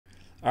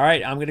All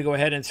right, I'm going to go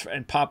ahead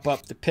and pop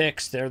up the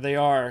picks. There they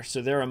are.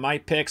 So there are my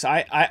picks.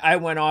 I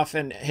went off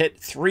and hit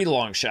 3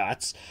 long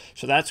shots.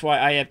 So that's why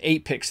I have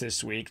 8 picks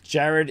this week.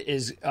 Jared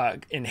is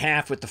in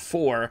half with the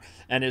 4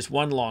 and is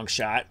 1 long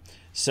shot.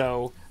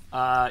 So,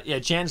 yeah,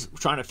 Jan's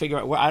trying to figure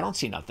out where I don't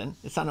see nothing.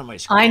 It's not on my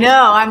screen. I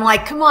know. I'm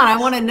like, come on, I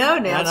want to know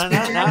now.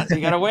 No.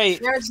 You got to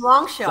wait. Jared's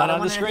long shot. It's not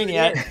on the screen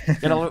yet.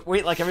 Gotta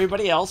wait like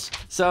everybody else.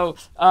 So,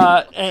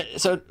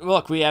 so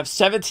look, we have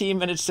 17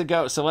 minutes to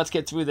go. So let's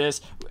get through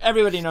this.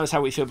 Everybody knows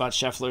how we feel about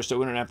Scheffler, so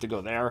we don't have to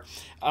go there.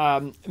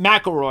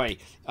 McIlroy,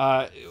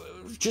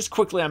 just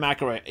quickly on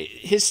McIlroy,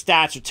 his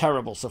stats are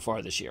terrible so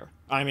far this year.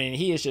 I mean,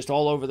 he is just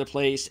all over the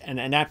place,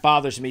 and that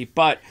bothers me.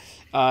 But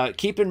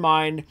keep in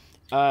mind,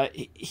 the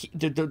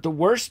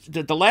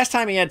last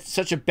time he had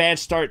such a bad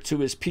start to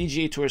his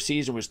PGA Tour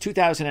season was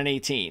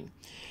 2018.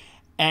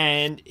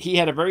 And he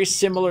had a very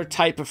similar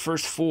type of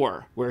first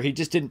 4 where he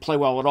just didn't play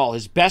well at all.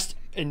 His best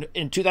in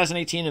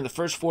 2018 in the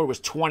first 4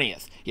 was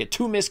 20th. He had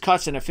 2 missed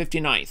cuts and a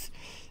 59th.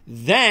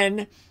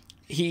 Then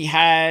he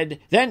went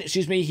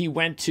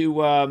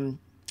to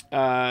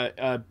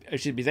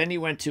then he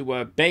went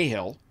to Bay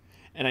Hill,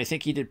 and I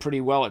think he did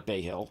pretty well at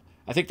Bay Hill.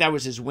 I think that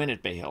was his win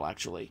at Bay Hill,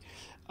 actually.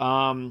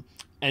 And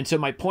so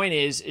my point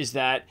is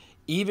that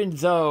even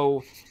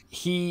though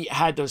he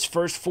had those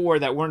first 4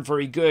 that weren't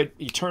very good,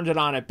 he turned it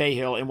on at Bay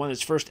Hill and won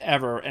his first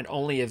ever and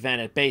only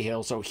event at Bay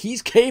Hill. So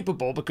he's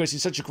capable, because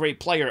he's such a great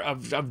player,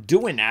 of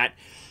doing that.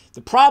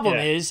 The problem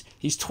is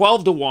he's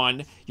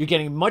 12-1. You're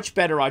getting much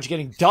better odds. You're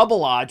getting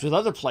double odds with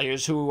other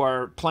players who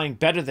are playing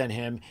better than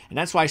him. And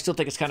that's why I still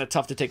think it's kind of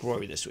tough to take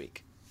Rory this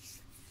week.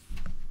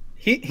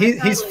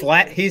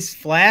 He's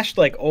flashed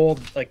like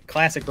old, like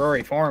classic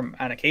Rory form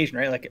on occasion,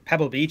 right? Like at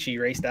Pebble Beach, he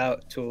raced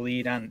out to a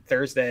lead on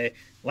Thursday.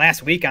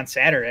 Last week on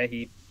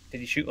Saturday, did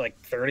he shoot like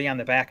 30 on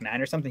the back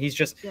 9 or something?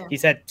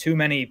 He's had too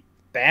many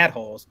bad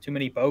holes, too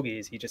many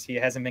bogeys. He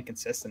hasn't been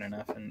consistent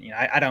enough, and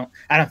I don't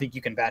think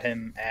you can bet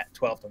him at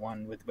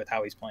 12-1 with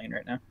how he's playing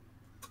right now.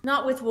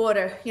 Not with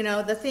water.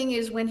 The thing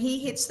is, when he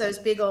hits those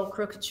big old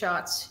crooked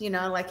shots, he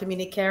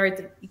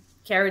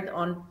carried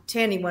on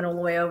 10. He went all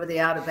the way over the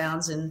out of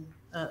bounds and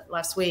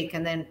last week,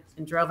 and then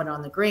drove it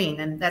on the green,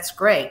 and that's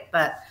great.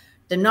 But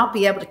to not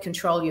be able to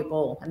control your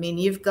ball, I mean,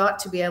 you've got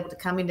to be able to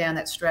coming down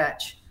that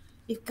stretch.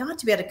 You've got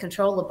to be able to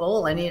control the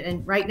ball,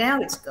 and right now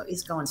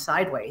he's going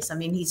sideways. I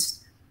mean, his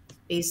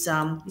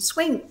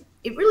swing,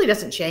 it really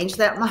doesn't change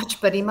that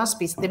much, but there must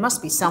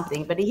be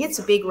something. But he hits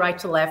a big right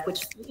to left,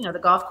 which the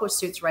golf course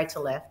suits right to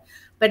left.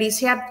 But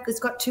he's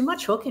got too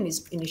much hook in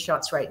his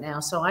shots right now,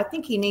 so I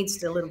think he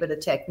needs a little bit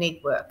of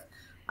technique work.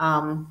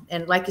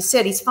 And like you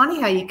said, he's funny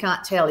how you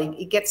can't tell.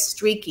 He gets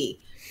streaky.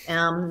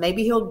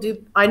 Maybe he'll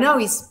do. I know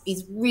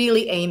he's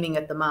really aiming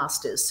at the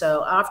Masters.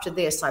 So after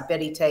this, I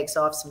bet he takes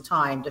off some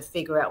time to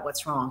figure out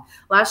what's wrong.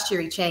 Last year,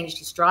 he changed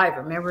his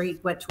driver. Remember, he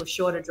went to a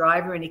shorter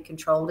driver and he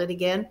controlled it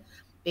again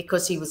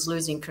because he was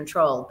losing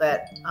control.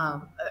 But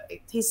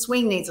his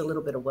swing needs a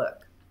little bit of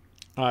work.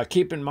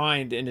 Keep in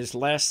mind, in his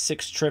last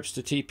 6 trips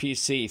to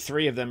TPC,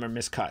 3 of them are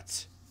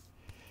miscuts.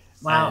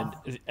 Wow.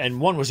 And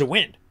 1 was a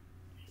win.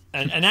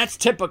 And that's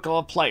typical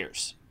of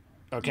players,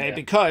 okay? Yeah.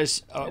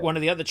 Because one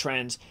of the other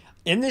trends,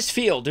 in this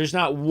field, there's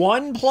not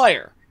one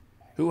player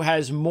who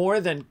has more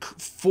than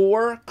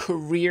 4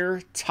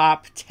 career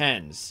top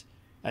 10s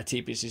at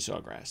TPC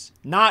Sawgrass.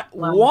 Not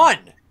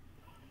one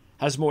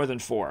has more than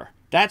 4.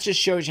 That just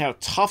shows you how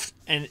tough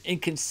and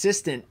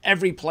inconsistent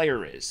every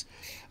player is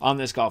on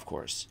this golf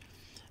course.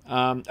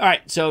 All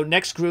right, so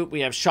next group, we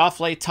have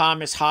Schauffele,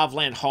 Thomas,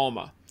 Hovland,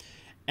 Homa.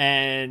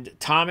 And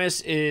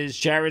Thomas is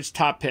Jared's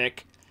top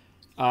pick.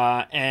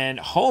 And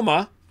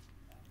Homa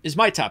is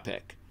my top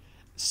pick.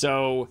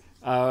 So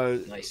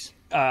nice.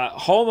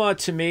 Homa,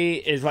 to me,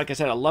 is, like I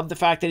said, I love the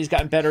fact that he's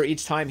gotten better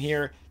each time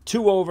here.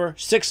 2 over,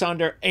 6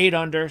 under, 8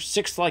 under,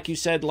 6th, like you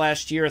said,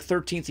 last year,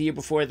 13th the year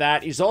before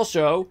that. He's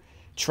also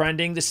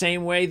trending the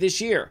same way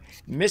this year.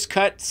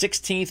 Miscut,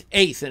 16th,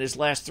 8th in his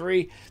last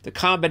 3. The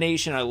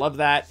combination, I love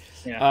that.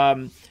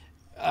 Yeah.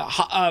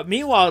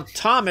 Meanwhile,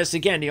 Thomas,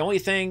 again, the only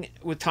thing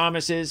with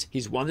Thomas is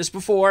he's won this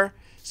before.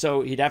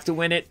 So he'd have to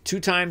win it 2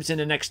 times in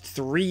the next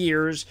 3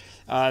 years.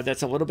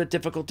 That's a little bit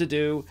difficult to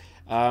do.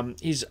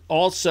 He's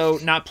also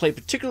not played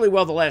particularly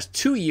well the last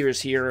 2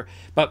 years here,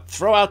 but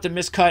throw out the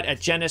miscut at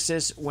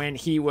Genesis when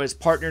he was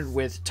partnered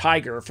with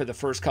Tiger for the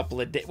first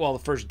couple of days, the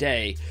first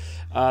day.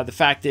 The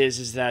fact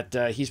is that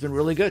he's been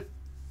really good.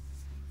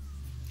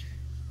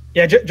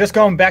 Yeah, just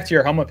going back to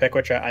your Homa pick,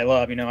 which I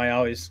love. I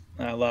always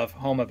love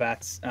Homa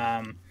bets.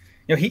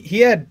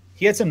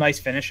 He had some nice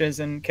finishes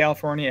in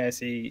California, as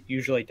he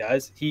usually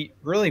does. He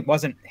really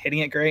wasn't hitting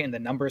it great, and the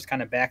numbers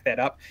kind of back that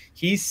up.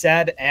 He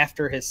said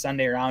after his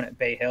Sunday round at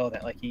Bay Hill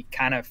that he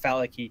kind of felt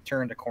like he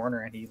turned a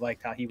corner, and he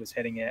liked how he was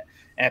hitting it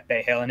at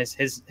Bay Hill, and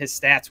his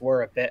stats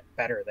were a bit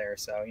better there.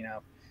 So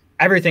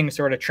everything's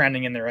sort of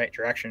trending in the right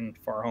direction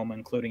for Homa,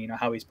 including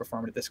how he's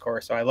performed at this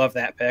course. So I love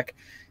that pick.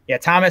 Yeah,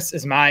 Thomas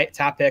is my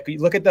top pick. You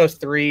look at those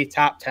 3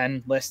 top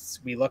 10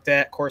 lists we looked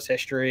at: course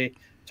history,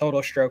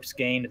 total strokes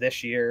gained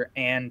this year,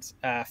 and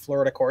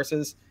Florida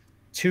courses.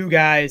 two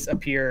guys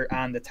appear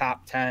on the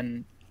top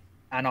 10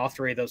 on all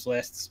three of those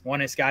lists.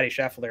 One is Scotty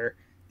Scheffler.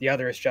 The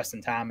other is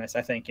Justin Thomas.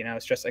 I think,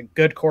 it's just a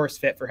good course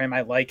fit for him.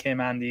 I like him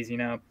on these,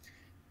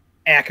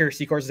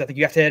 accuracy courses. I think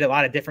you have to hit a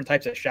lot of different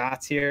types of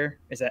shots here.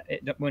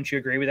 Wouldn't you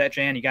agree with that,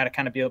 Jan? You got to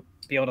kind of be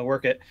able to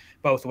work it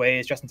both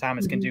ways. Justin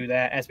Thomas can do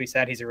that. As we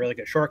said, he's a really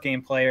good short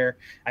game player.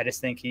 I just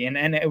think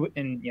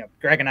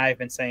Greg and I have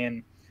been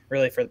saying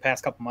really for the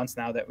past couple months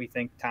now that we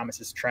think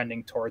Thomas is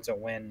trending towards a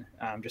win,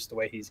 just the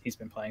way he's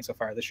been playing so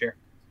far this year.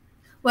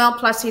 Well,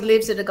 plus he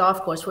lives at a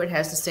golf course where it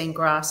has the same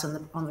grass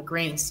on the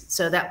greens,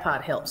 so that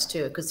part helps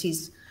too. Because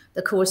he's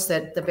the course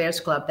that the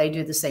Bears Club, they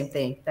do the same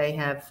thing. They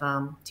have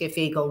Tiff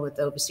Eagle with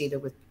Overseer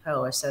with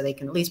Poa, so they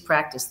can at least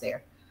practice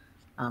there.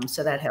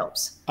 So that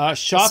helps. Go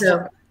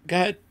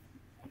ahead.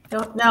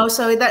 No,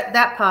 so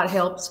that part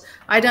helps.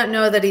 I don't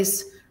know that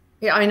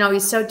I know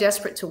he's so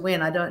desperate to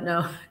win. I don't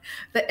know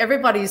that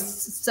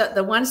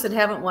the ones that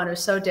haven't won are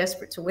so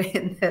desperate to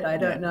win that I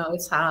don't know.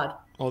 It's hard.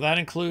 Well, that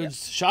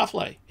includes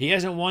Schauffele. He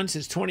hasn't won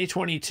since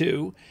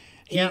 2022.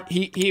 Yeah.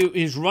 He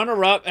is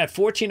runner-up at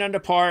 14 under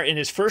par in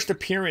his first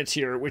appearance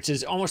here, which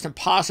is almost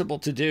impossible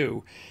to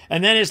do.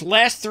 And then his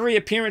last three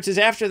appearances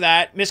after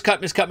that,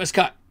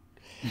 miscut.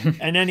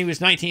 And then he was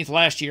 19th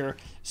last year.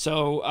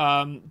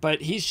 So,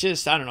 but he's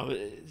just, I don't know.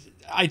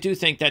 I do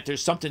think that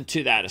there's something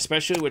to that,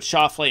 especially with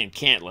Schauffele and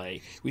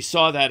Cantlay. We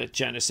saw that at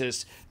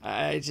Genesis.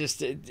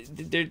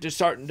 They're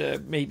starting to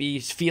maybe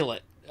feel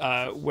it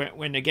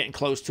when they're getting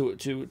close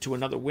to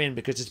another win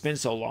because it's been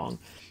so long.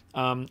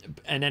 And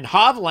then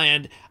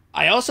Hovland,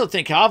 I also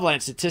think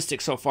Hovland's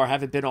statistics so far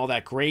haven't been all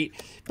that great,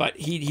 but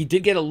he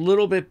did get a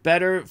little bit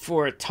better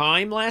for a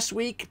time last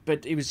week,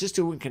 but he was just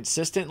too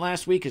inconsistent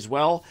last week as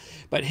well.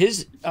 But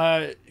his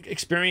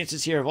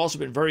experiences here have also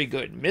been very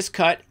good.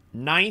 Miscut,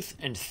 9th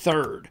and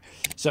 3rd.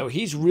 So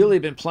he's really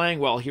been playing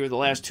well here the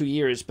last 2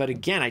 years. But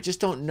again, I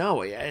just don't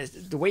know.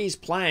 The way he's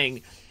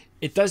playing,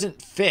 it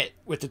doesn't fit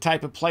with the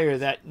type of player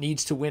that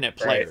needs to win at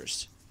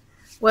Players. Right.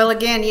 Well,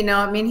 again,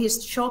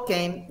 his short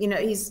game,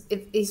 he's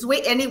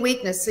any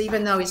weakness,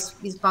 even though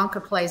his bunker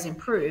plays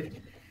improved,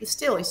 his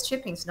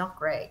chipping's not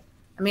great.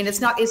 I mean, it's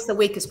the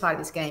weakest part of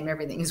his game.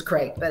 Everything is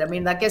great, but I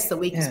mean, I guess the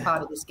weakest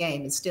part of his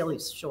game is still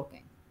his short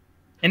game.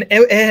 And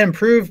it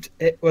improved.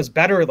 It was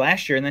better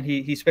last year, and then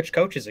he switched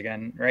coaches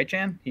again, right,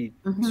 Jan? He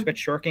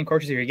switched short game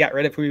coaches here. He got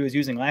rid of who he was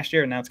using last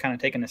year, and now it's kind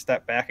of taking a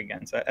step back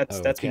again. So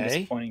that's been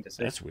disappointing to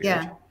see. That's weird.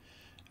 Yeah.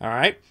 All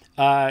right.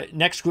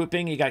 Next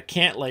grouping, you got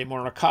Cantlay,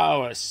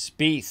 Morikawa,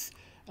 Spieth.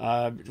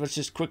 Let's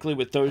just quickly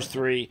with those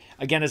three.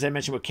 Again, as I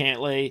mentioned with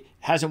Cantlay,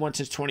 hasn't won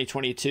since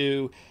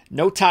 2022.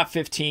 No top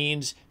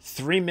 15s.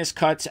 3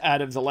 miscuts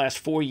out of the last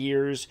 4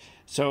 years.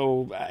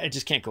 So I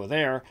just can't go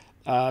there.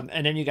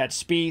 And then you got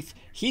Spieth.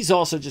 He's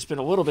also just been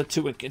a little bit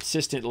too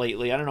inconsistent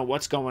lately. I don't know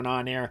what's going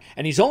on there.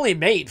 And he's only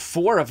made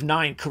 4 of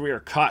 9 career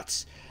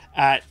cuts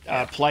at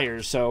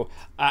Players. So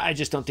I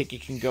just don't think he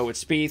can go with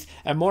Spieth.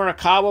 And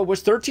Morikawa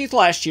was 13th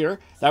last year.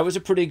 That was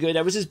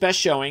that was his best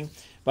showing.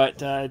 But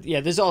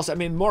there's also,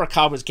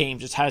 Morikawa's game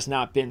just has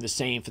not been the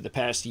same for the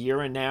past year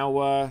and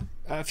now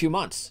a few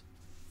months.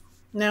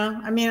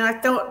 No, I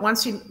thought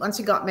once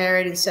he got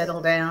married, he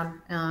settled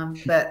down.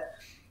 But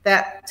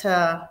that,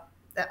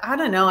 I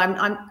don't know.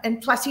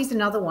 And plus he's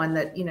another one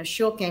that,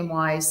 short game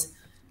wise,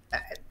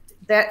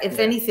 that if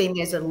anything,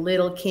 there's a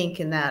little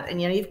kink in that.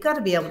 And, you've got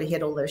to be able to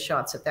hit all those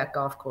shots at that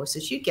golf course.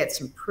 As you get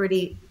some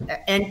pretty,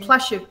 and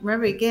plus you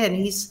remember again,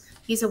 he's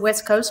a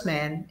West Coast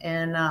man,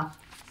 and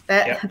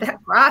that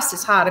grass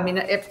is hard.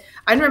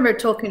 I remember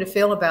talking to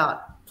Phil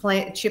about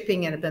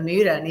chipping in a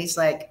Bermuda, and he's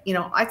like,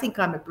 I think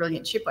I'm a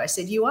brilliant chipper. I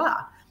said, you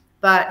are,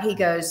 but he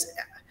goes,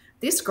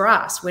 this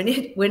grass, when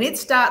it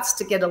starts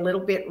to get a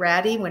little bit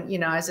ratty,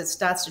 as it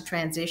starts to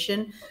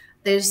transition,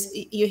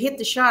 you hit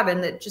the shot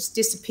and it just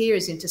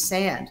disappears into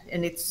sand,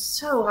 and it's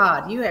so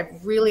hard. You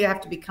really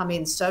have to be coming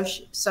in so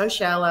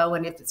shallow,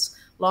 and if it's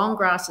long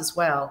grass as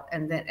well,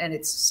 and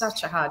it's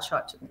such a hard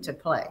shot to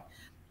play.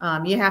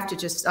 You have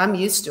to I'm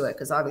used to it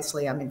because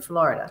obviously I'm in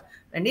Florida,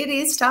 and it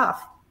is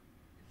tough.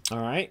 All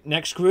right.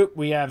 Next group,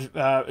 we have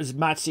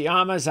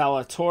Matsuyama,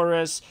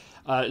 Zalatoris,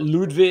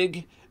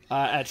 Ludwig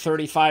at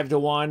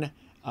 35-1.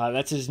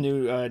 That's his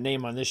new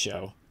name on this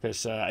show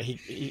because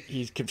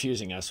he's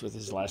confusing us with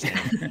his last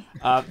name.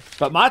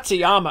 But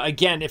Matsuyama,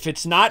 again, if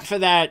it's not for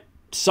that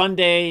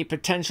Sunday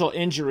potential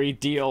injury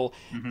deal,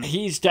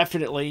 he's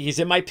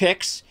in my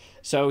picks.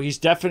 So he's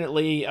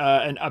definitely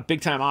a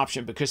big-time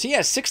option because he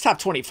has 6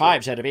 top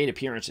 25s out of 8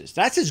 appearances.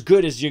 That's as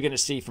good as you're going to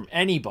see from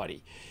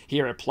anybody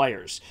here at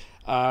Players.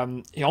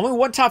 He only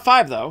won top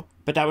 5, though,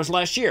 but that was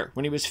last year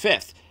when he was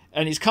 5th.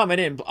 And he's coming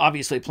in,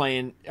 obviously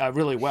playing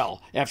really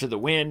well after the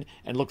win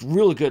and looked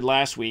really good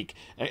last week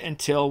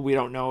until we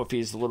don't know if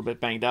he's a little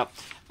bit banged up.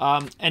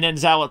 And then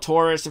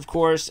Zalatoris, of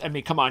course.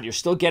 Come on, you're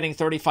still getting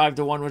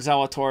 35-1 with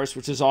Zalatoris,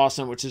 which is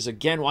awesome, which is,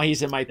 again, why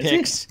he's in my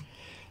picks.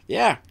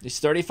 Yeah, he's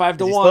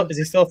 35-1. Is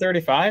he still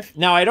 35?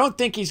 Now, I don't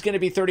think he's going to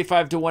be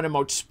 35-1 in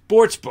most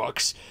sports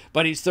books,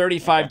 but he's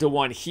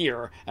 35-1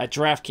 here at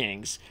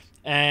DraftKings.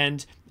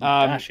 And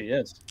gosh, he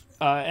is.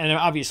 and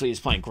obviously he's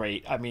playing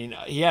great. I mean,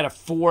 he had a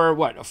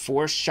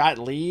four-shot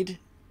lead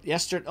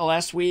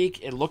last week.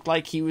 It looked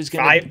like he was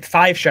going to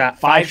five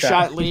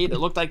shot lead. It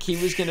looked like he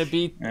was going to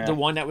be the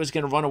one that was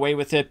going to run away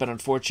with it, but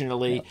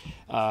unfortunately,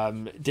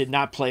 did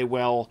not play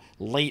well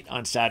late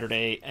on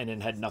Saturday, and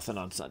then had nothing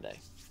on Sunday.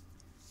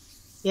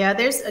 Yeah,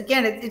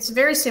 it's a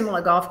very similar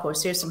golf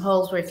course. There's some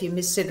holes where if you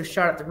miss a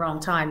shot at the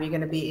wrong time, you're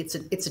going to be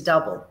it's a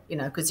double,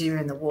 because you're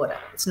in the water.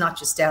 It's not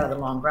just out of the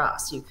long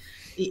grass.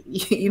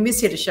 You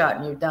miss hit a shot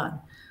and you're done.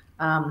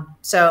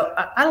 So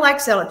I like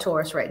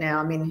Zalatoris right now.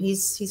 I mean,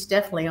 he's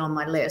definitely on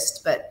my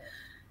list, but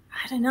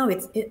I don't know.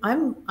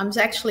 I'm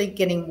actually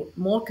getting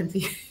more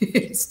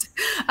confused.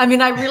 I mean,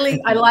 I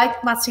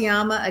like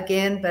Matsuyama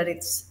again, but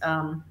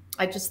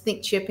I just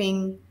think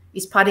chipping.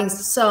 He's putting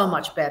so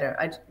much better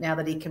now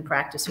that he can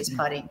practice his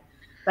putting.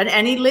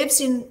 And he lives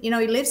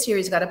here.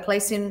 He's got a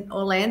place in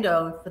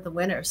Orlando for the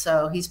winter,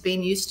 so he's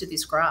been used to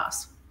this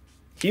grass.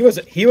 He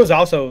was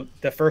also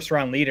the first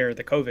round leader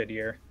the COVID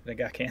year that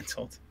got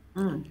canceled.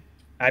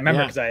 I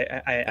remember because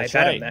I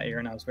bet him that year,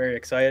 and I was very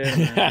excited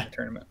in the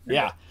tournament.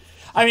 Yeah.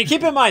 I mean,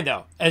 keep in mind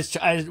though, as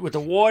with the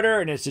water,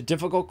 and it's a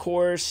difficult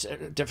course,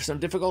 some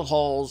difficult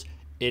holes.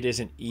 It is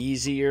an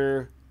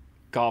easier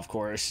golf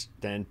course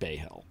than Bay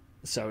Hill.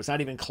 So it's not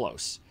even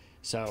close.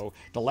 So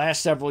the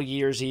last several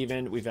years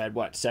even, we've had,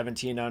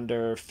 17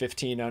 under,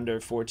 15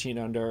 under, 14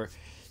 under.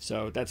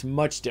 So that's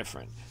much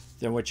different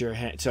than what you're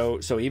 –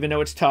 so even though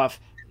it's tough,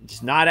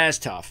 it's not as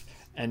tough.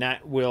 And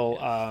that will,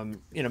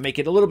 make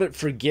it a little bit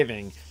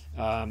forgiving.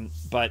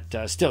 But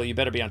still, you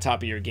better be on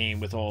top of your game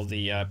with all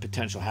the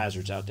potential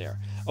hazards out there.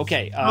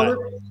 Okay.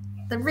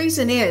 The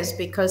reason is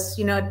because,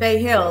 at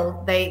Bay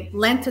Hill, they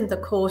lengthened the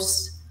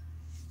course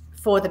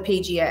for the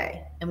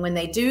PGA. And when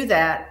they do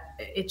that,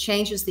 it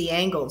changes the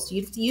angles.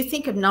 You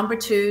think of number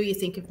 2, you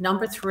think of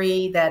number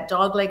 3, that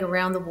dogleg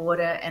around the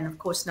water, and of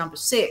course number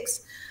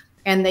 6.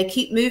 And they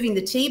keep moving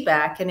the tee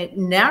back, and it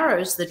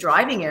narrows the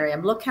driving area.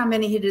 And look how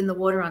many hit in the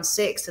water on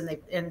 6,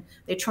 and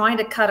they're trying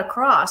to cut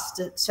across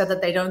so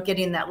that they don't get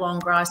in that long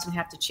grass and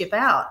have to chip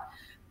out.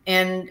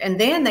 And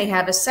then they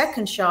have a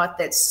second shot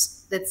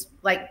that's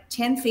like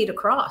 10 feet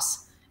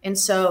across. And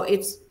so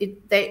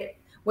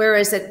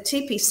whereas at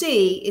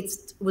TPC,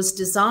 it was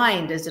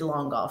designed as a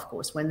long golf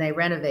course when they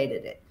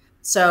renovated it.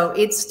 So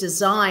it's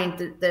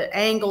designed, the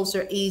angles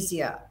are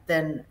easier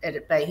than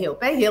at Bay Hill.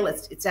 Bay Hill,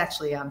 it's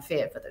actually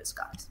unfair for those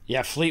guys.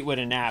 Yeah, Fleetwood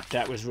and Knapp,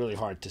 that was really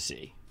hard to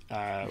see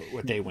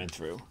what they went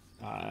through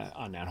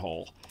on that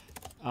hole.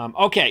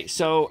 Okay,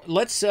 so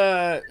let's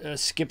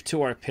skip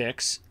to our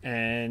picks,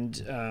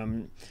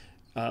 and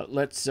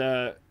let's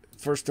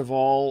first of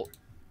all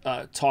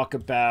talk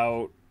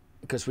about,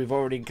 because we've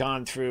already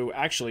gone through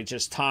actually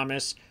just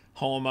Thomas,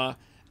 Homa.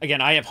 Again,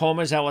 I have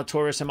Homa,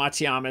 Zalatoris, and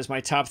Matsuyama as my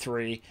top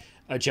 3.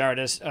 Jared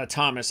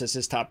Thomas as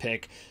his top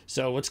pick.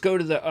 So let's go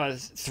to the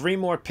 3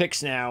 more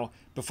picks now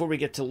before we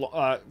get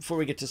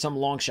to some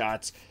long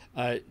shots.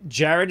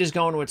 Jared is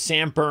going with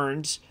Sam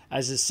Burns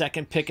as his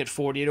second pick at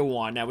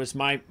 40-1. That was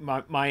my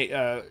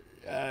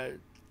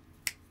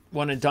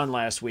one and done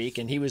last week,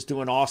 and he was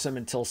doing awesome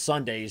until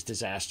Sunday's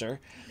disaster.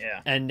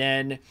 Yeah. And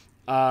then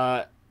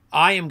I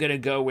am going to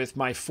go with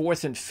my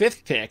 4th and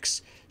 5th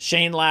picks,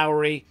 Shane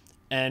Lowry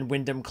and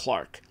Wyndham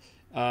Clark.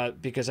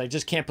 Because I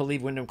just can't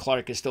believe Wyndham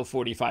Clark is still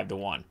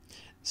 45-1.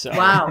 So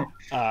wow,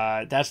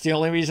 that's the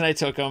only reason I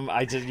took him.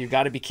 You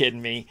got to be kidding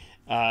me.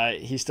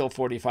 He's still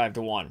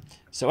 45-1.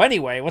 So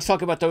anyway, let's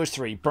talk about those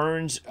 3: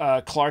 Burns,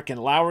 Clark,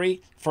 and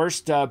Lowry.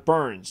 First,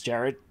 Burns,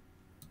 Jared.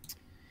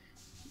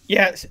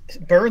 Yeah,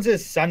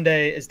 Burns'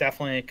 Sunday is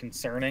definitely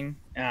concerning,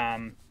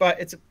 but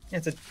it's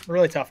a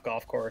really tough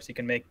golf course. He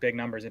can make big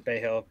numbers at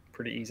Bay Hill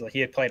pretty easily. He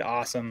had played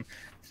awesome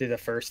through the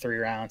first 3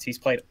 rounds. He's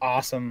played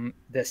awesome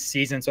this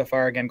season so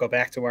far. Again, go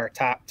back to our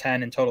top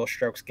 10 in total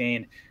strokes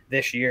gained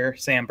this year.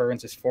 Sam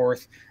Burns is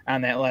 4th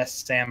on that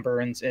list. Sam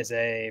Burns is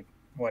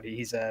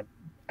he's a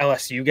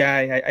LSU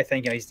guy. I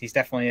think he's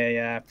definitely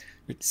a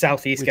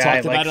Southeast guy.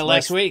 We talked about it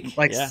last week.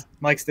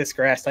 Likes this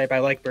grass type. I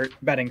like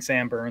betting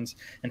Sam Burns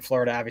in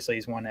Florida. Obviously,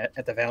 he's won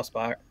at the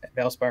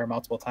Valspar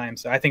multiple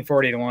times. So I think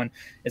 40-1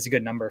 is a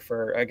good number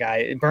for a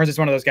guy. Burns is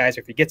one of those guys.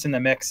 If he gets in the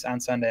mix on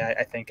Sunday,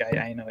 I think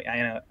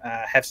I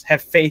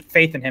have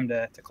faith in him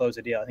to close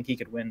the deal. I think he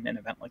could win an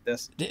event like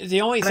this. The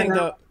only thing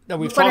that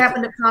we've Look what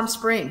happened to Palm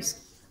Springs.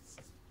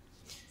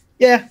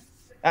 Yeah.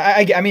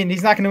 I mean,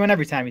 he's not going to win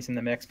every time he's in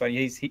the mix, but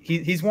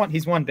he's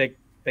won big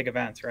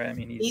events, right? I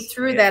mean, he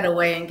threw that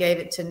away and gave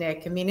it to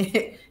Nick. I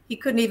mean, he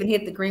couldn't even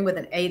hit the green with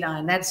an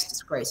 8-iron. That's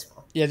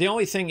disgraceful. Yeah, the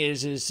only thing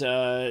is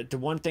the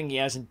one thing he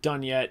hasn't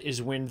done yet is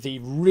win the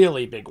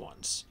really big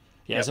ones.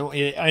 He hasn't,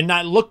 and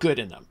not look good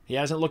in them. He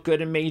hasn't looked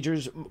good in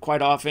majors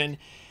quite often.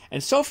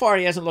 And so far,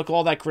 he hasn't looked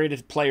all that great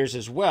at players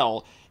as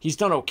well. He's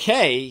done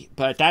okay,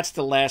 but that's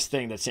the last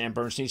thing that Sam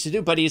Burns needs to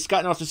do. But he's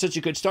gotten off to such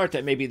a good start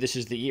that maybe this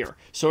is the year.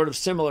 Sort of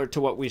similar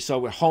to what we saw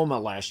with Homa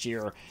last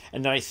year,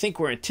 and that I think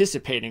we're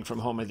anticipating from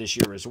Homa this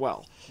year as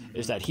well,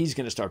 is that he's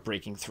going to start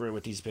breaking through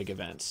with these big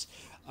events.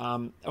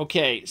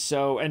 Okay,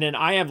 so, and then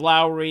I have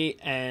Lowry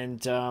and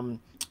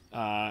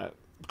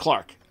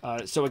Clark.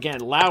 So again,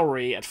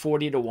 Lowry at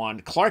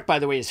 40-1. Clark, by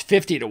the way, is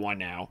 50-1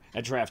 now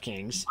at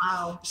DraftKings.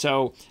 Wow.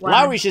 So Wow.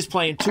 Lowry's just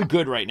playing too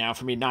good right now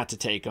for me not to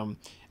take him.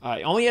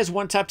 He only has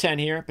one top 10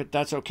 here, but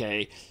that's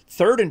okay.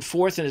 Third and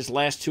fourth in his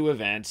last two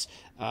events,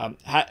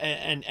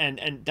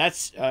 and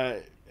that's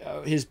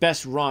his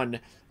best run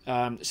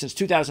since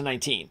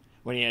 2019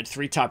 when he had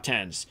three top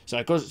 10s. So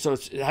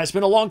it has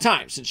been a long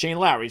time since Shane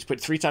Lowry's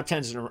put three top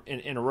 10s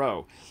in a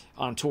row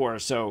on tour.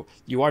 So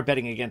you are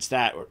betting against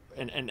that,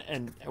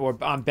 or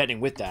I'm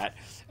betting with that.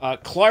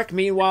 Clark,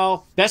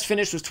 meanwhile, best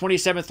finish was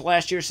 27th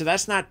last year, so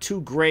that's not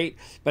too great,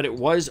 but it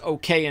was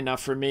okay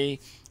enough for me,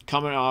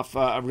 coming off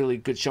a really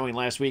good showing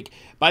last week.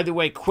 By the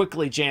way,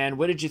 quickly, Jan,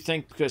 what did you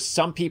think? Because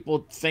some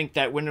people think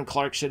that Wyndham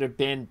Clark should have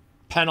been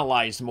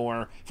penalized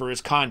more for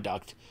his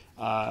conduct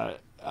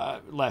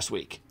last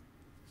week.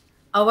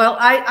 Oh, well,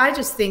 I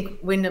just think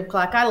Wyndham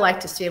Clark, I like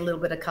to see a little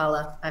bit of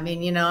color. I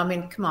mean,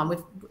 come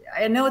on.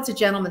 I know it's a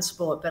gentleman's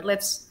sport, but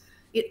last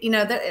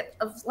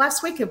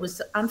week it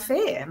was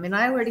unfair. I mean,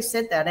 I already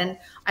said that. And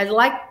I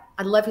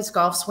love his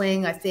golf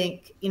swing. I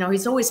think,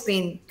 he's always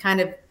been kind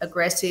of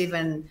aggressive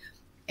and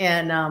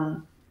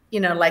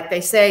like they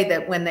say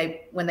that when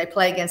they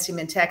play against him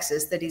in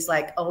Texas, that he's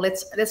like, oh,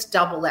 let's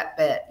double that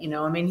bet.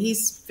 I mean,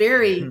 he's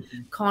very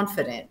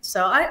confident.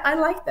 So I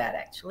like that,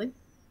 actually.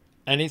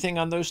 Anything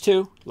on those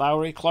two,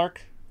 Lowry,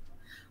 Clark?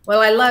 Well,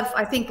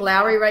 I think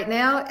Lowry right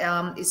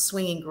now is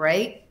swinging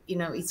great.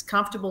 He's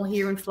comfortable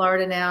here in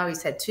Florida now.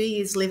 He's had 2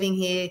 years living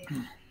here.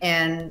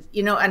 And,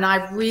 and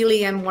I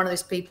really am one of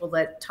those people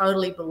that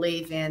totally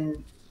believe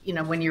in,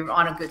 when you're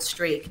on a good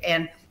streak.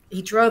 And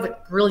he drove it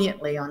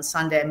brilliantly on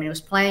Sunday. I mean, he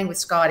was playing with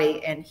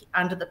Scotty, and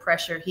under the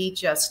pressure, he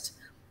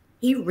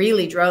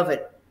really drove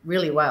it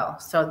really well.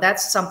 So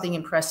that's something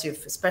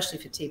impressive, especially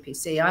for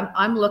TPC.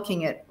 I'm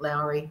looking at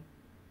Lowry.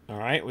 All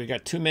right, we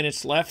got 2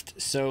 minutes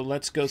left, so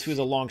let's go through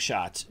the long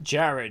shots.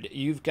 Jared,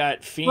 you've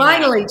got Finau.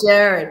 Finally,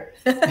 Jared.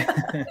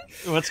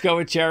 Let's go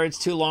with Jared's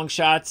two long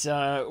shots.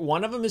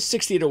 One of them is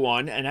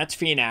 60-1, and that's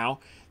Finau.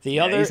 The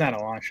other, he's not a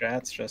long shot.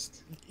 It's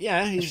just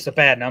he's just a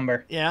bad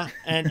number. Yeah,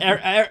 and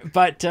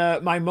but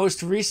my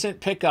most recent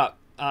pickup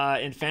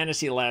in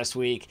fantasy last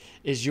week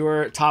is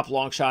your top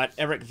long shot,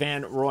 Eric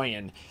Van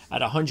Rooyen,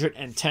 at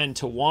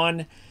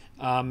 110-1.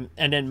 And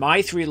then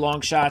my three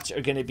long shots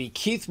are going to be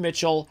Keith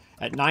Mitchell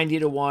at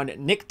 90-1,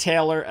 Nick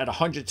Taylor at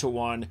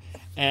 100-1,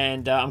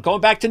 and I'm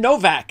going back to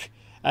Novak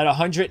at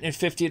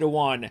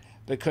 150-1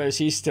 because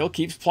he still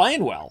keeps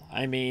playing well.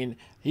 I mean,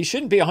 he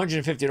shouldn't be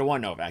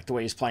 150-1 Novak the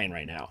way he's playing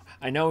right now.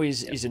 I know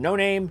he's a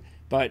no-name,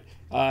 but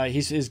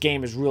his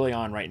game is really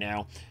on right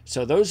now.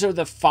 So those are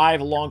the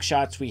five long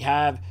shots we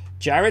have.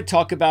 Jared,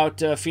 talk about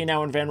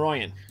Finau and Van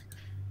Rooyen.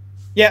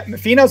 Yeah,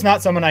 Finau's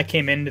not someone I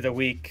came into the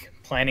week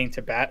planning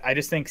to bet. I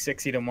just think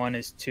 60-1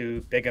 is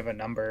too big of a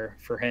number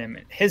for him.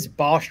 His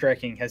ball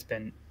striking has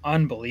been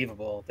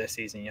unbelievable this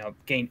season.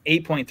 Gained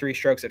 8.3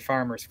 strokes at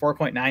Farmers,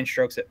 4.9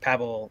 strokes at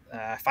Pebble,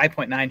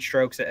 5.9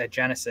 strokes at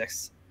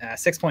Genesis,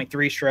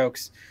 6.3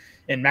 strokes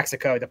in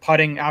Mexico. The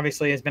putting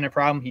obviously has been a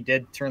problem. He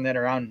did turn that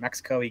around in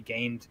Mexico. He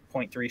gained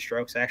 0.3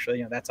 strokes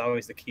actually. That's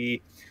always the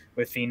key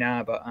with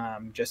Finau. But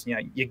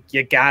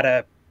you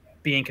gotta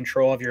be in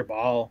control of your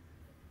ball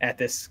at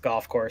this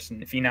golf course,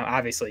 and Finau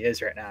obviously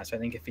is right now. So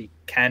I think if he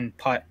can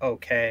putt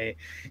okay,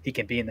 he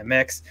can be in the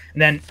mix.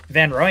 And then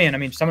Van Rooyen, I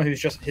mean, someone who's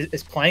just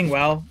is playing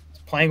well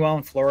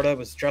in Florida,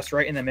 was just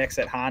right in the mix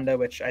at Honda,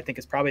 which I think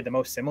is probably the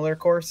most similar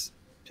course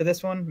to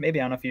this one.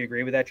 Maybe I don't know if you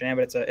agree with that, Jan,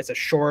 but it's a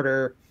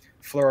shorter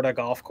Florida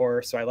golf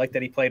course. So I like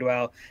that he played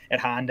well at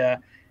Honda.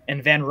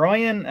 And Van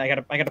Rooyen, I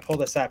gotta pull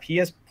this up. He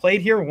has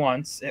played here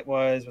once.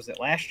 Was it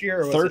last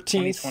year or was 13th, it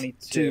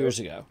 2022? 2 years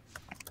ago.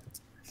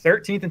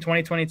 13th in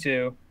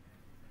 2022.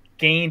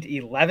 Gained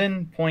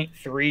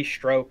 11.3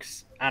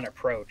 strokes on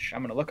approach.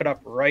 I'm going to look it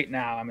up right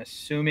now. I'm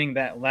assuming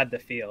that led the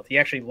field. He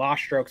actually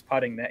lost strokes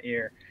putting that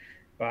year.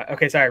 But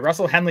okay, sorry.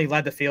 Russell Henley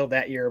led the field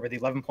that year with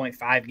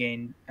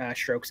 11.5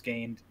 strokes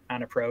gained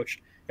on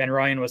approach. Van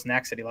Rooyen was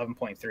next at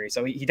 11.3.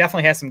 So he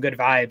definitely has some good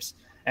vibes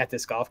at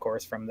this golf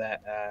course from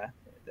that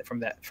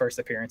first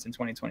appearance in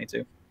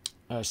 2022.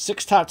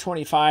 6 top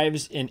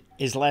 25s in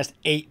his last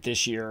 8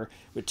 this year,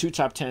 with 2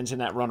 top 10s in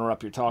that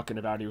runner-up you're talking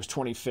about. He was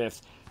 25th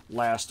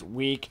last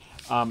week.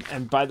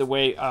 And by the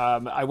way,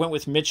 I went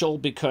with Mitchell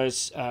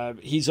because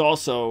he's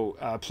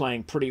also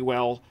playing pretty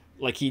well,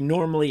 like he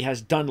normally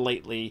has done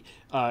lately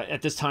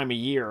at this time of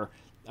year.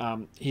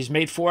 He's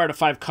made 4 out of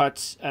 5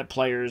 cuts at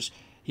Players.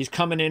 He's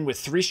coming in with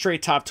 3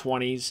 straight top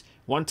 20s,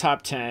 1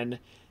 top 10,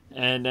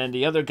 and then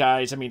the other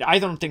guys, I mean, I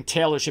don't think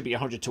Taylor should be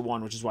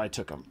 100-1, which is why I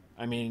took him.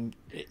 I mean,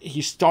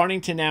 he's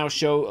starting to now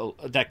show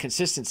that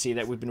consistency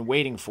that we've been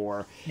waiting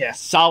for. Yeah.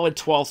 Solid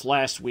 12th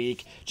last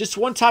week. Just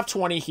 1 top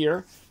 20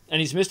 here. And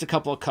he's missed a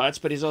couple of cuts,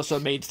 but he's also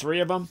made 3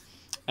 of them.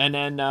 And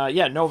then,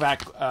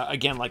 Novak,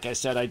 again, like I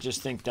said, I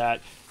just think that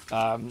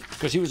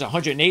because he was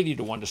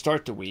 180-1 to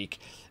start the week,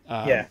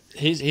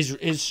 his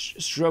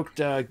stroked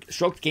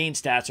gain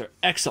stats are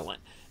excellent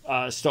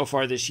so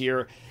far this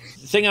year.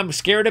 The thing I'm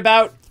scared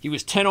about, he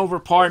was 10 over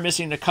par,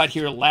 missing the cut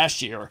here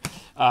last year.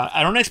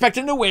 I don't expect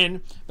him to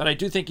win, but I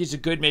do think he's a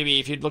good, maybe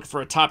if you're looking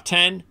for a top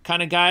 10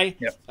 kind of guy,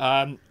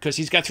 because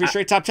he's got 3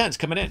 straight top 10s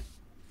coming in.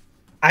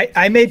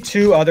 I made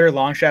 2 other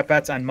long shot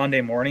bets on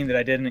Monday morning that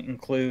I didn't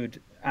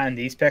include on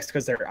these picks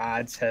because their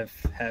odds have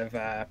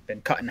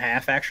been cut in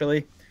half,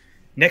 actually.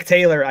 Nick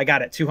Taylor, I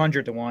got at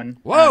 200 to 1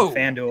 on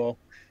FanDuel.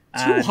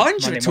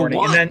 200 to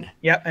 1.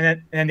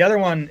 And then the other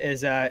one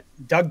is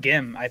Doug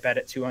Gim. I bet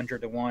at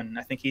 200 to 1.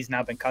 I think he's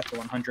now been cut to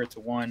 100 to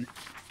 1.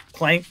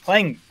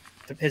 Playing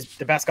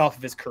the best golf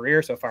of his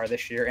career so far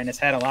this year, and has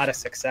had a lot of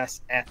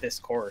success at this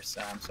course.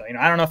 So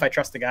I don't know if I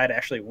trust the guy to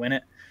actually win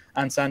it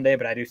on Sunday,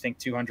 but I do think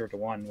 200 to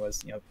 1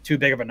 was too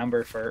big of a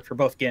number for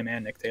both Gim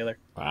and Nick Taylor.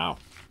 Wow.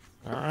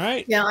 All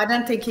right. Yeah, I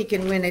don't think he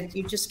can win it.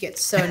 You just get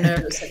so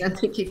nervous. I don't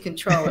think you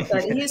control it,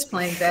 but he is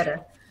playing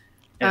better.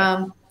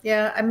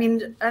 Yeah. I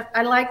mean,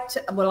 I liked.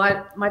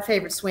 Well, my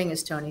favorite swing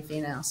is Tony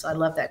Finau, so I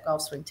love that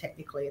golf swing.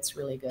 Technically, it's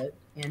really good,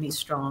 and he's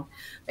strong.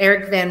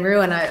 Eric Van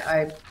Ruin,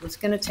 I was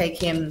going to take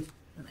him.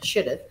 I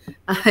should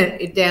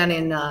have down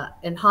in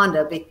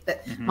Honda.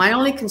 But my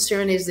only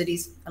concern is that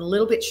he's a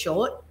little bit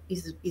short.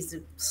 He's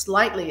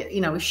slightly,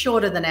 he's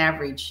shorter than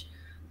average.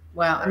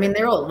 Well, I mean,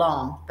 they're all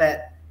long,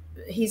 but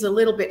he's a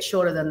little bit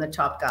shorter than the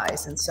top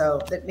guys, and so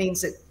that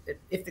means that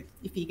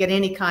if you get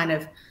any kind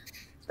of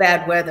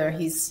bad weather,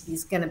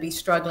 he's going to be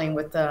struggling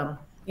with the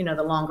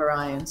longer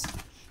irons.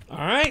 All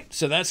right,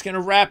 so that's going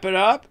to wrap it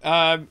up.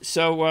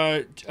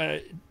 So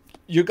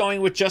you're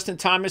going with Justin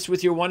Thomas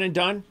with your one and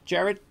done,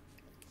 Jared?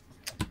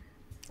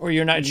 Or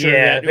you're not sure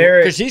yet?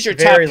 Because he's your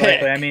top pick.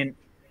 Likely. I mean,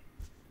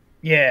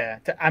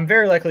 I'm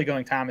very likely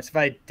going Thomas. If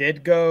I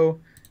did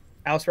go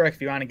elsewhere, if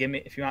you want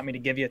me to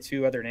give you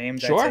 2 other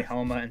names, sure. I'd say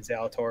Homa and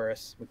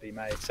Zalatoris would be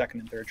my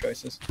second and third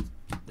choices.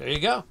 There you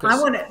go.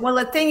 Well,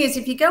 the thing is,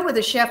 if you go with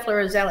a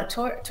Scheffler or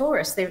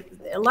Zalatoris,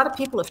 a lot of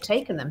people have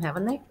taken them,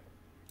 haven't they?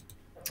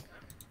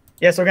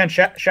 Yeah. So again,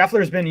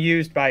 Scheffler's been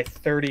used by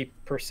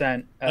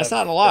 30%. That's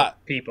not a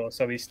lot. People,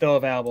 so he's still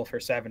available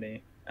for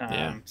 70.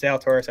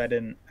 Zalatoris, I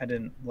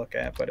didn't look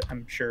at, but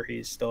I'm sure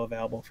he's still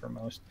available for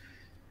most.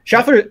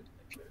 Scheffler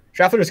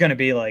is going to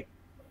be like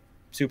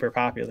super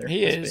popular.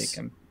 He is.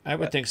 I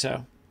would think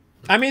so.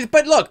 I mean,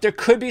 but look, there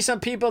could be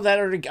some people that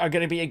are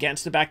going to be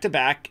against the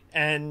back-to-back,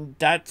 and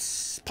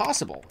that's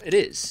possible. It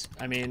is.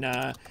 I mean,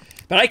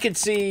 but I could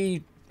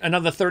see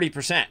another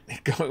 30%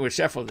 going with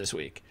Scheffler this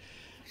week.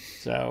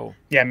 So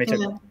yeah, me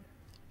too.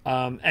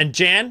 And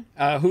Jan,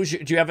 do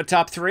you have a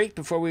top 3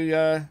 before we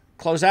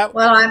close out?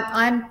 Well,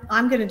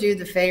 I'm going to do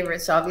the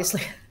favorites,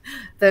 obviously.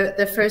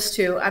 the first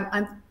 2.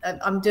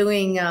 I'm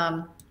doing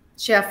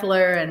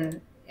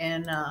Scheffler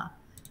and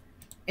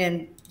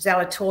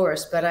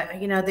Zalatoris,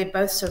 but they're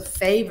both so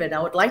favored.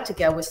 I would like to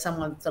go with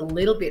someone with a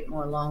little bit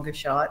more longer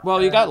shot.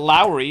 Well, you got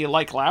Lowry. You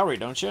like Lowry,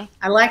 don't you?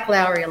 I like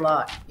Lowry a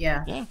lot.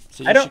 Yeah. Yeah.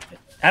 So I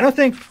don't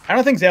think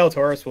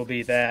Zalatoris will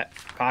be that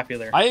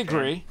popular. I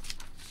agree.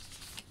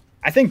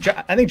 I think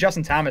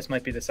Justin Thomas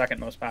might be the second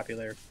most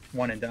popular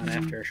one and done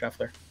after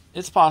Scheffler.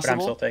 It's possible. But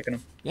I'm still taking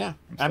him. Yeah.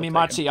 I mean,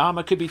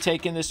 Matsuyama could be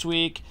taken this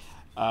week.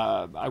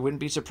 I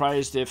wouldn't be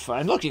surprised if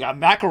and look, you got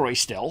McIlroy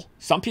still.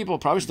 Some people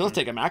probably still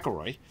take a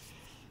McIlroy.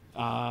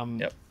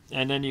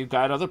 And then you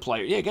got other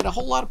players. Yeah, you got a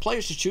whole lot of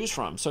players to choose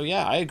from. So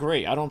yeah, I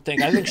agree. I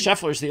think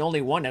Scheffler's the only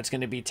one that's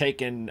going to be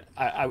taken.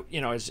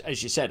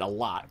 As you said, a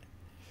lot.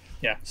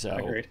 Yeah. So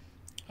agreed.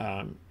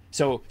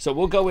 So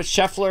we'll go with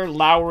Scheffler,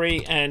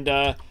 Lowry, and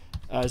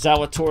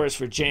Zalatoris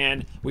for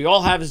Jan. We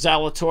all have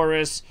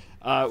Zalatoris,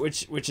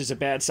 which is a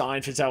bad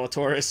sign for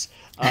Zalatoris.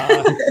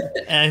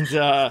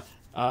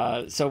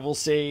 So we'll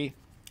see.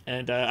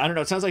 And I don't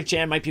know. It sounds like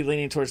Jan might be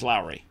leaning towards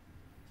Lowry.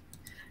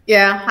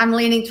 Yeah, I'm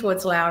leaning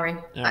towards Lowry.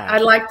 Right. I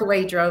like the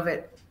way he drove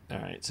it. All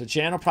right. So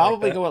Jan will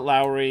probably go with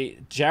Lowry.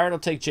 Jared will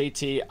take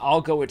JT.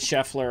 I'll go with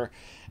Scheffler.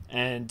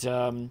 And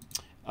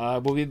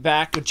we'll be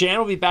back. Jan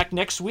will be back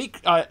next week.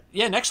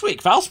 Next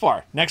week.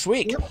 Valspar next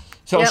week. Yep.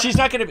 So she's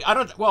not going to be.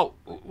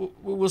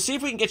 We'll see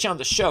if we can get you on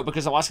the show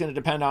because a lot's going to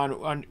depend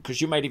on because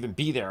you might even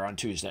be there on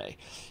Tuesday.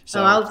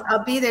 So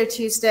I'll be there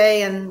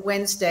Tuesday and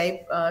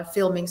Wednesday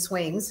filming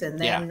swings, and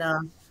then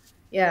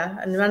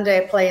and Monday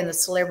I play in the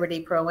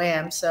Celebrity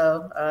Pro-Am.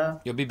 So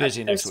you'll be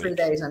busy next week. 3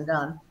 days I'm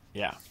done.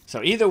 Yeah.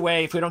 So either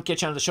way, if we don't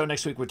get you on the show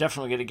next week, we're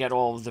definitely going to get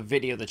all of the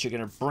video that you're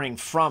going to bring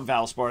from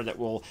Valspar that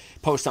we'll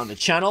post on the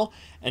channel.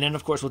 And then,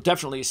 of course, we'll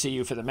definitely see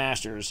you for the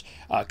Masters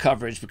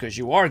coverage because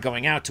you are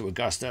going out to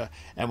Augusta.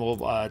 And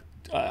we'll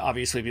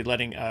obviously be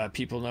letting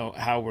people know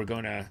how we're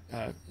going to,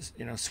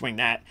 swing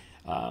that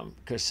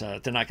because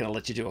they're not going to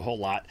let you do a whole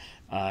lot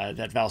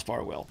that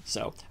Valspar will.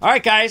 So, all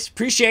right, guys.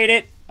 Appreciate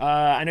it.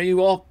 I know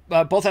you all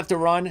both have to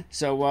run,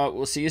 so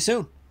we'll see you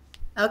soon.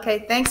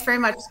 Okay. Thanks very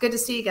much. It's good to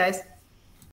see you guys.